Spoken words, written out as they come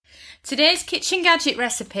Today's kitchen gadget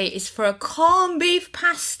recipe is for a corned beef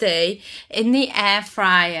pasty in the air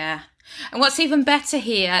fryer. And what's even better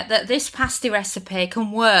here, that this pasty recipe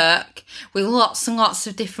can work with lots and lots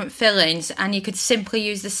of different fillings, and you could simply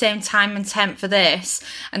use the same time and temp for this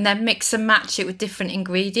and then mix and match it with different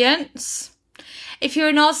ingredients. If you're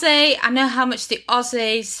an Aussie, I know how much the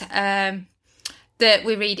Aussies that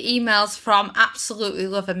we read emails from absolutely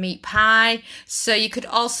love a meat pie. So you could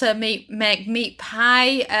also make meat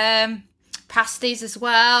pie pasties as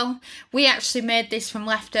well. We actually made this from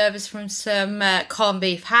leftovers from some corned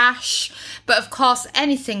beef hash, but of course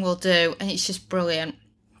anything will do, and it's just brilliant.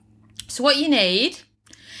 So what you need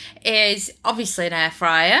is obviously an air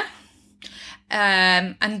fryer,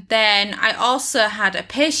 and then I also had a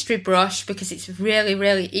pastry brush because it's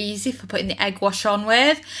really easy for putting the egg wash on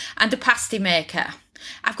with, and a pasty maker.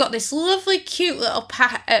 I've got this lovely cute little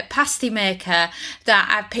pasty maker that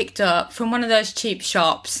I picked up from one of those cheap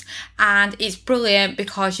shops, and it's brilliant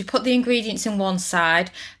because you put the ingredients in one side,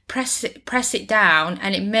 press it down,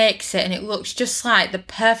 and it makes it, and it looks just like the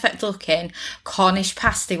perfect looking Cornish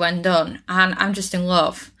pasty when done, and I'm just in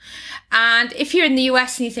love. And if you're in the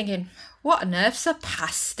US and you're thinking, what on earth's a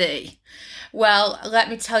pasty? Well, let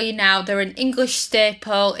me tell you now, they're an English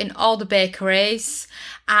staple in all the bakeries,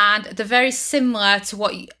 and they're very similar to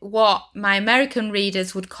what my American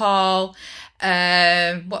readers would call,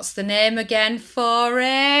 what's the name again for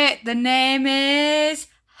it? The name is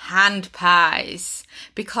hand pies,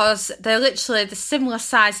 because they're literally the similar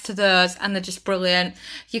size to those, and they're just brilliant.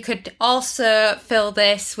 You could also fill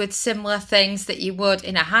this with similar things that you would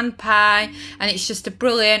in a hand pie, and it's just a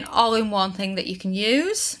brilliant all-in-one thing that you can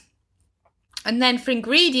use. And then for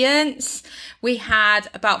ingredients, we had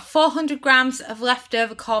about 400 grams of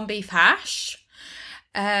leftover corned beef hash,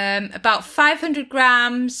 about 500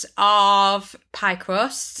 grams of pie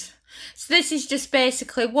crust. So this is just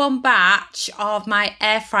basically one batch of my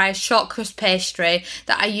air fryer short crust pastry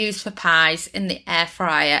that I use for pies in the air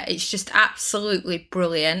fryer. It's just absolutely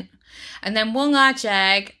brilliant. And then one large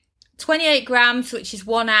egg, 28 grams, which is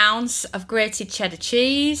 1 ounce of grated cheddar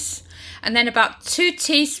cheese, and then about 2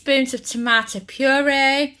 teaspoons of tomato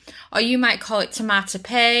puree, or you might call it tomato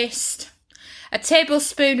paste, a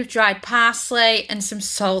tablespoon of dried parsley, and some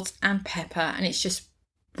salt and pepper, and it's just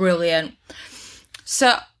brilliant.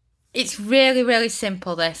 So it's really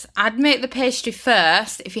simple, this. I'd make the pastry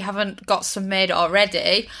first if you haven't got some made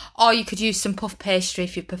already, or you could use some puff pastry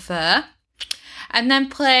if you prefer. And then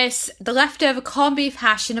place the leftover corned beef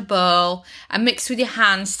hash in a bowl and mix with your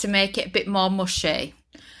hands to make it a bit more mushy.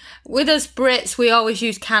 With us Brits, we always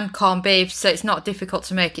use canned corned beef, so it's not difficult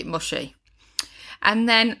to make it mushy. And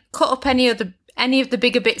then cut up any of the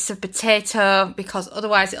bigger bits of potato, because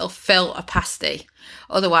otherwise it'll fill a pasty.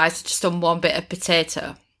 Otherwise, just on one bit of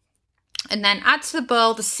potato. And then add to the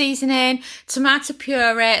bowl the seasoning, tomato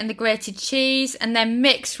puree and the grated cheese, and then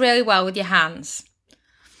mix really well with your hands.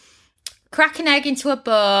 Crack an egg into a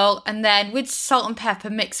bowl, and then with salt and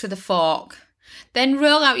pepper mix with a fork. Then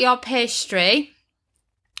roll out your pastry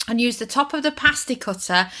and use the top of the pasty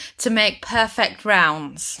cutter to make perfect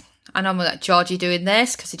rounds. I know I'm going to let Georgie doing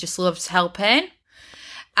this because he just loves helping.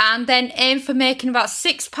 And then aim for making about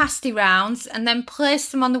 6 pasty rounds, and then place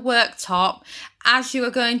them on the worktop as you are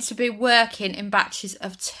going to be working in batches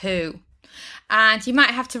of 2. And you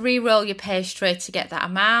might have to re-roll your pastry to get that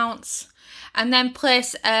amount. And then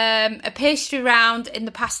place a pastry round in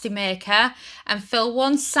the pasty maker and fill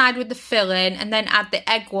one side with the filling, and then add the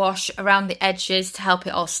egg wash around the edges to help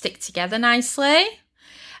it all stick together nicely.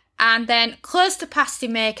 And then close the pasty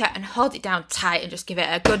maker and hold it down tight and just give it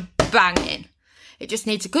a good banging. It just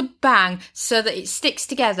needs a good bang so that it sticks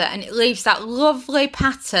together and it leaves that lovely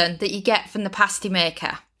pattern that you get from the pasty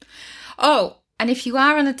maker. Oh, and if you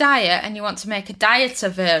are on a diet and you want to make a dieter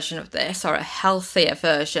version of this, or a healthier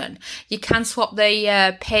version, you can swap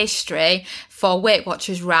the pastry for Weight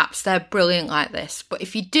Watchers wraps. They're brilliant like this. But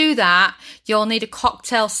if you do that, you'll need a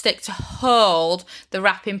cocktail stick to hold the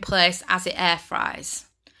wrap in place as it air fries.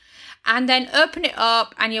 And then open it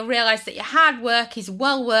up and you'll realise that your hard work is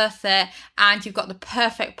well worth it, and you've got the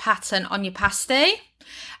perfect pattern on your pasty.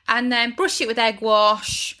 And then brush it with egg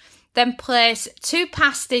wash. Then place 2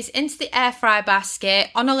 pasties into the air fry basket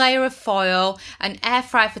on a layer of foil and air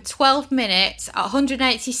fry for 12 minutes at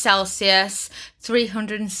 180 Celsius,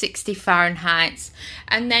 360 Fahrenheit.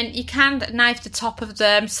 And then you can knife the top of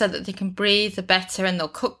them so that they can breathe better and they'll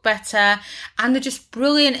cook better. And they're just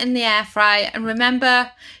brilliant in the air fry. And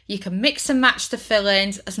remember, you can mix and match the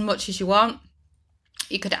fillings as much as you want.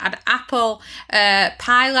 You could add apple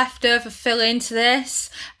pie leftover filling to this,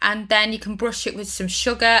 and then you can brush it with some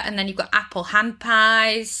sugar, and then you've got apple hand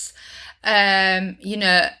pies. You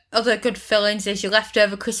know, other good fillings is your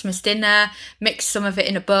leftover Christmas dinner, mix some of it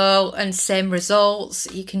in a bowl and same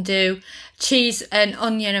results. You can do cheese and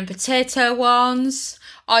onion and potato ones,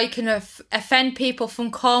 or you can offend people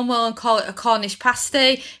from Cornwall and call it a Cornish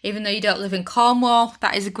pasty, even though you don't live in Cornwall.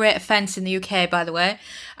 That is a great offence in the UK, by the way.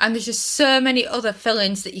 And there's just so many other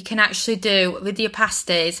fillings that you can actually do with your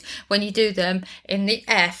pasties when you do them in the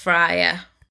air fryer.